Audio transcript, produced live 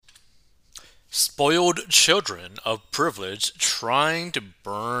Spoiled children of privilege trying to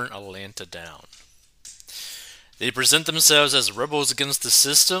burn Atlanta down. They present themselves as rebels against the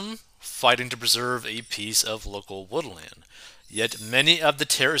system, fighting to preserve a piece of local woodland. Yet many of the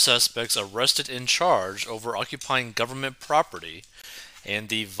terror suspects arrested and charged over occupying government property and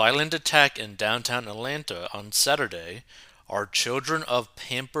the violent attack in downtown Atlanta on Saturday are children of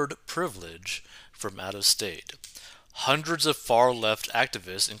pampered privilege from out of state. Hundreds of far left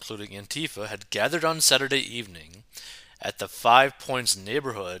activists, including Antifa, had gathered on Saturday evening at the Five Points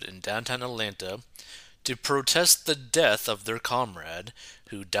neighborhood in downtown Atlanta to protest the death of their comrade,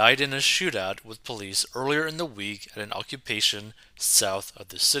 who died in a shootout with police earlier in the week at an occupation south of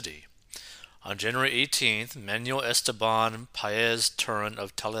the city. On January 18th, Manuel Esteban Paez Turan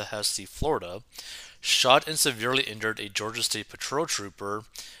of Tallahassee, Florida, shot and severely injured a Georgia State Patrol trooper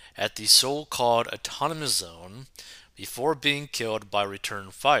at the so-called Autonomous Zone before being killed by return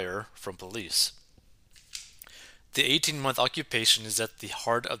fire from police. The 18-month occupation is at the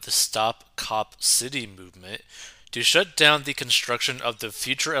heart of the Stop Cop City movement to shut down the construction of the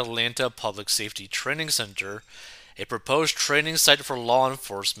future Atlanta Public Safety Training Center, a proposed training site for law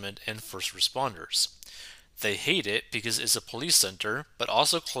enforcement and first responders. They hate it because it's a police center, but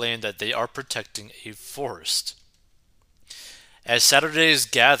also claim that they are protecting a forest. At Saturday's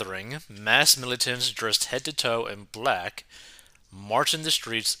gathering, mass militants dressed head to toe in black marched in the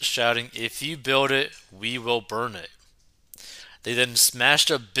streets shouting, "If you build it, we will burn it." They then smashed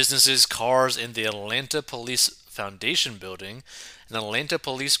up businesses, cars, in the Atlanta Police Foundation building. An Atlanta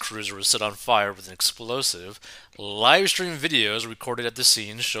police cruiser was set on fire with an explosive. Live stream videos recorded at the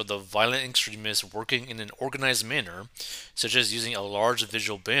scene showed the violent extremists working in an organized manner, such as using a large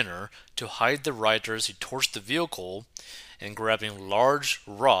visual banner to hide the rioters who torched the vehicle and grabbing large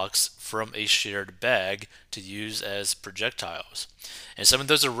rocks from a shared bag to use as projectiles. And some of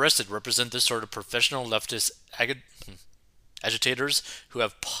those arrested represent the sort of professional leftist agitators who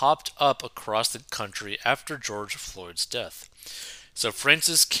have popped up across the country after George Floyd's death. So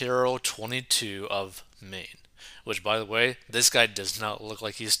Francis Carroll, 22, of Maine, which, by the way, this guy does not look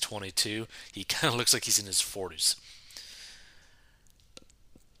like he's 22. He kind of looks like he's in his 40s.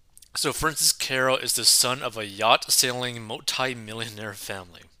 So Francis Carroll is the son of a yacht-sailing multi-millionaire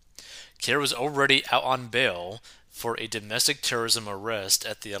family. Carroll was already out on bail for a domestic terrorism arrest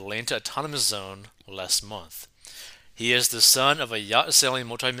at the Atlanta Autonomous Zone last month. He is the son of a yacht-sailing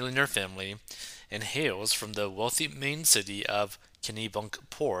multimillionaire family and hails from the wealthy Maine city of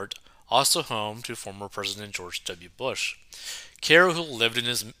Kennebunkport, also home to former President George W. Bush. Carroll, who lived in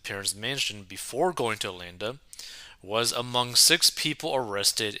his parents' mansion before going to Atlanta, was among 6 people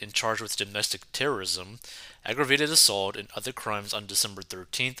arrested and charged with domestic terrorism, aggravated assault, and other crimes on December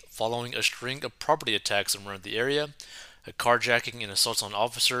 13th following a string of property attacks around the area, a carjacking and assaults on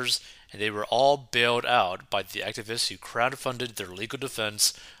officers, and they were all bailed out by the activists who crowdfunded their legal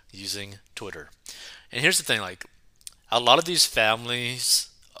defense using Twitter. And here's the thing, like, a lot of these families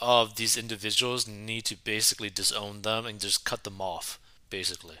of these individuals need to basically disown them and just cut them off,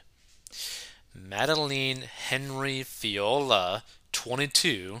 basically. Madeline Henry Fiola,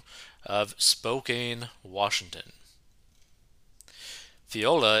 22, of Spokane, Washington.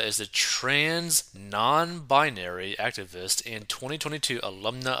 Fiola is a trans, non-binary activist and 2022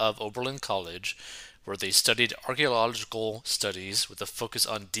 alumna of Oberlin College, where they studied archaeological studies with a focus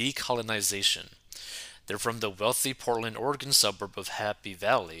on decolonization. They're from the wealthy Portland, Oregon suburb of Happy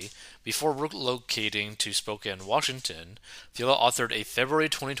Valley. Before relocating to Spokane, Washington, Fiola authored a February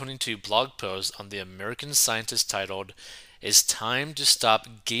 2022 blog post on the American Scientist titled, "It's Time to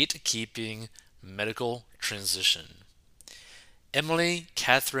Stop Gatekeeping Medical Transition." Emily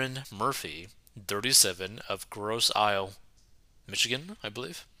Catherine Murphy, 37, of Grosse Isle, Michigan, I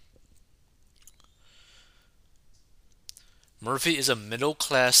believe. Murphy is a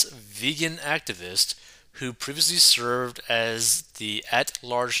middle-class vegan activist who previously served as the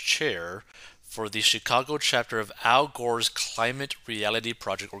at-large chair for the Chicago chapter of Al Gore's Climate Reality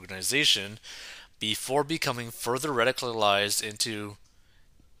Project organization before becoming further radicalized into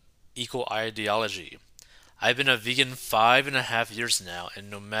eco-ideology. I've been a vegan 5.5 years now, and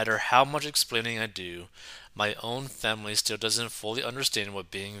no matter how much explaining I do, my own family still doesn't fully understand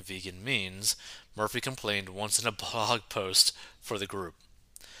what being vegan means, Murphy complained once in a blog post for the group.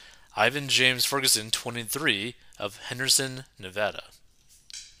 Ivan James Ferguson, 23, of Henderson, Nevada.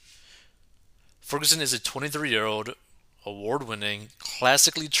 Ferguson is a 23-year-old award-winning,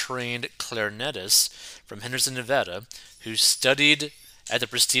 classically trained clarinetist from Henderson, Nevada, who studied at the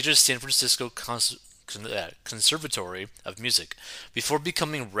prestigious San Francisco Conservatory of Music. Before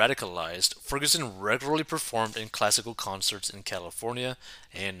becoming radicalized, Ferguson regularly performed in classical concerts in California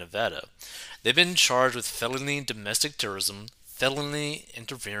and Nevada. They've been charged with felony domestic terrorism, felony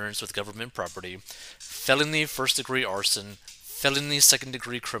interference with government property, felony first degree arson, felony second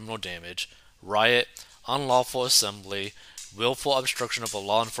degree criminal damage, riot, unlawful assembly, willful obstruction of a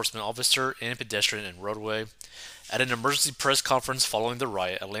law enforcement officer and pedestrian in roadway. At an emergency press conference following the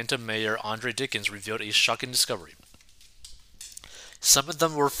riot, Atlanta Mayor Andre Dickens revealed a shocking discovery. Some of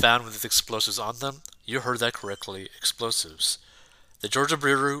them were found with explosives on them. You heard that correctly, explosives. The Georgia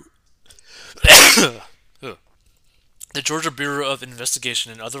Bureau The Georgia Bureau of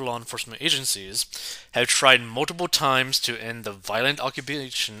Investigation and other law enforcement agencies have tried multiple times to end the violent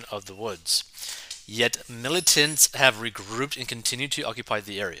occupation of the woods. Yet militants have regrouped and continue to occupy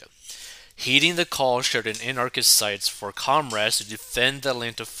the area. Heeding the call shared in anarchist sites for comrades to defend the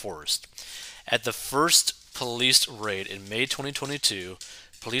Atlanta forest. At the first police raid in May 2022,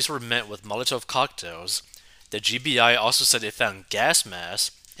 police were met with Molotov cocktails. The GBI also said it found gas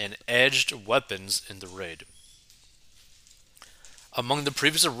masks and edged weapons in the raid. Among the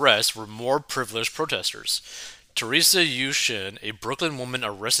previous arrests were more privileged protesters. Teresa Yu Shin, a Brooklyn woman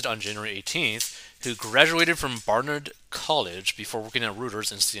arrested on January 18th, who graduated from Barnard College before working at Reuters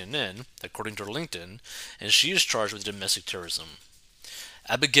and CNN, according to her LinkedIn, and she is charged with domestic terrorism.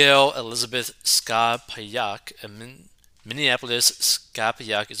 Abigail Elizabeth Skapayak, a Minneapolis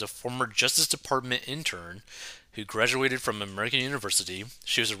Skapayak is a former Justice Department intern who graduated from American University.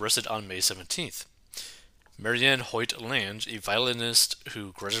 She was arrested on May 17th. Marianne Hoyt Lange, a violinist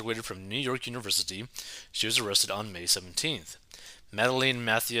who graduated from New York University, she was arrested on May 17th. Madeleine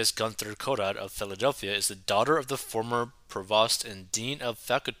Matthias Gunther Kodat of Philadelphia is the daughter of the former provost and dean of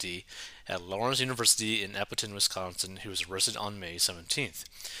faculty at Lawrence University in Appleton, Wisconsin, who was arrested on May 17th.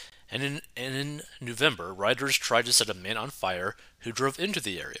 And in November, rioters tried to set a man on fire who drove into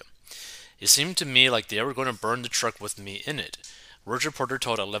the area. It seemed to me like they were going to burn the truck with me in it. Roger Porter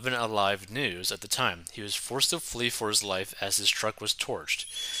told 11 Alive News at the time he was forced to flee for his life as his truck was torched.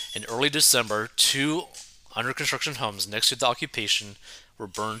 In early December, 2 under construction homes next to the occupation were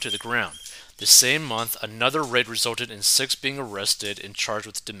burned to the ground. The same month, another raid resulted in 6 being arrested and charged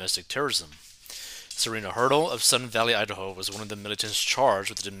with domestic terrorism. Serena Hurdle of Sun Valley, Idaho, was one of the militants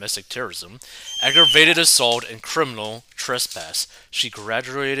charged with domestic terrorism, aggravated assault, and criminal trespass. She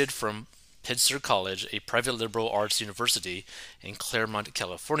graduated from Pitzer College, a private liberal arts university in Claremont,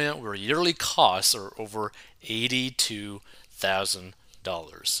 California, where yearly costs are over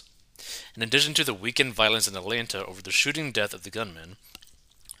 $82,000. In addition to the weekend violence in Atlanta over the shooting death of the gunman,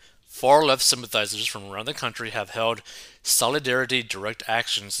 far-left sympathizers from around the country have held Solidarity Direct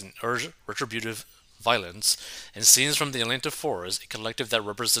Actions and urged retributive violence, and Scenes from the Atlanta Forest, a collective that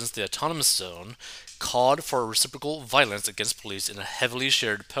represents the autonomous zone, called for reciprocal violence against police in a heavily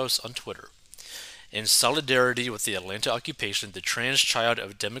shared post on Twitter. In solidarity with the Atlanta occupation, the trans child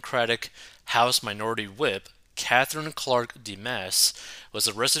of Democratic House Minority Whip, Catherine Clark DeMass, was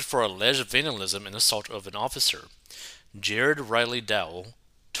arrested for alleged vandalism and assault of an officer. Jared Riley Dowell,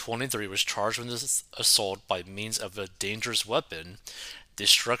 23, was charged with this assault by means of a dangerous weapon,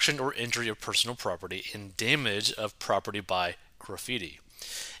 destruction or injury of personal property, and damage of property by graffiti.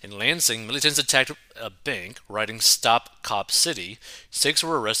 In Lansing, militants attacked a bank, writing "Stop Cop City." 6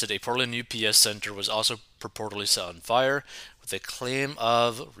 were arrested. A Portland UPS center was also purportedly set on fire, with a claim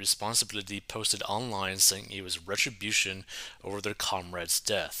of responsibility posted online saying it was retribution over their comrade's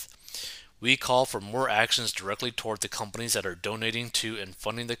death. We call for more actions directly toward the companies that are donating to and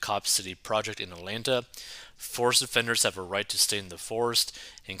funding the Cop City project in Atlanta. Forest defenders have a right to stay in the forest,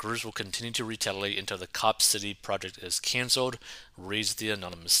 and groups will continue to retaliate until the Cop City project is canceled, reads the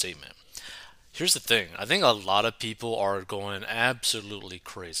anonymous statement. Here's the thing. I think a lot of people are going absolutely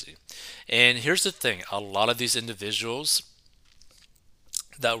crazy. And here's the thing. A lot of these individuals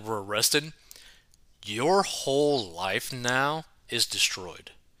that were arrested, your whole life now is destroyed.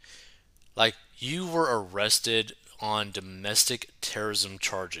 Like, you were arrested on domestic terrorism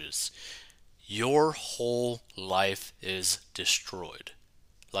charges. Your whole life is destroyed.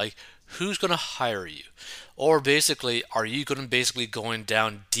 Like, who's going to hire you? Or basically, are you going to basically going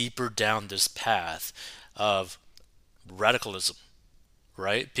down deeper down this path of radicalism,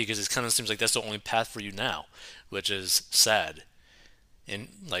 right? Because it kind of seems like that's the only path for you now, which is sad. And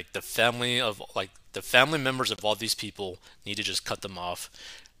like the family members of all these people need to just cut them off.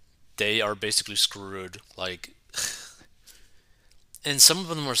 They are basically screwed. Like, and some of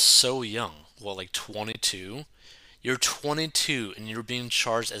them are so young. Well, like 22. You're 22 and you're being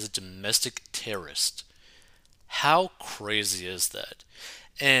charged as a domestic terrorist. How crazy is that?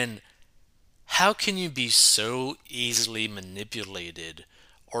 And How can you be so easily manipulated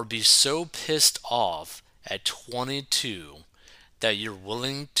or be so pissed off at 22 that you're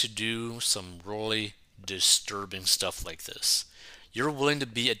willing to do some really disturbing stuff like this? You're willing to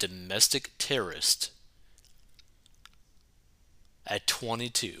be a domestic terrorist at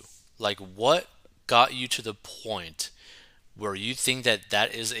 22. Like, what got you to the point where you think that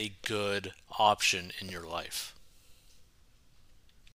that is a good option in your life?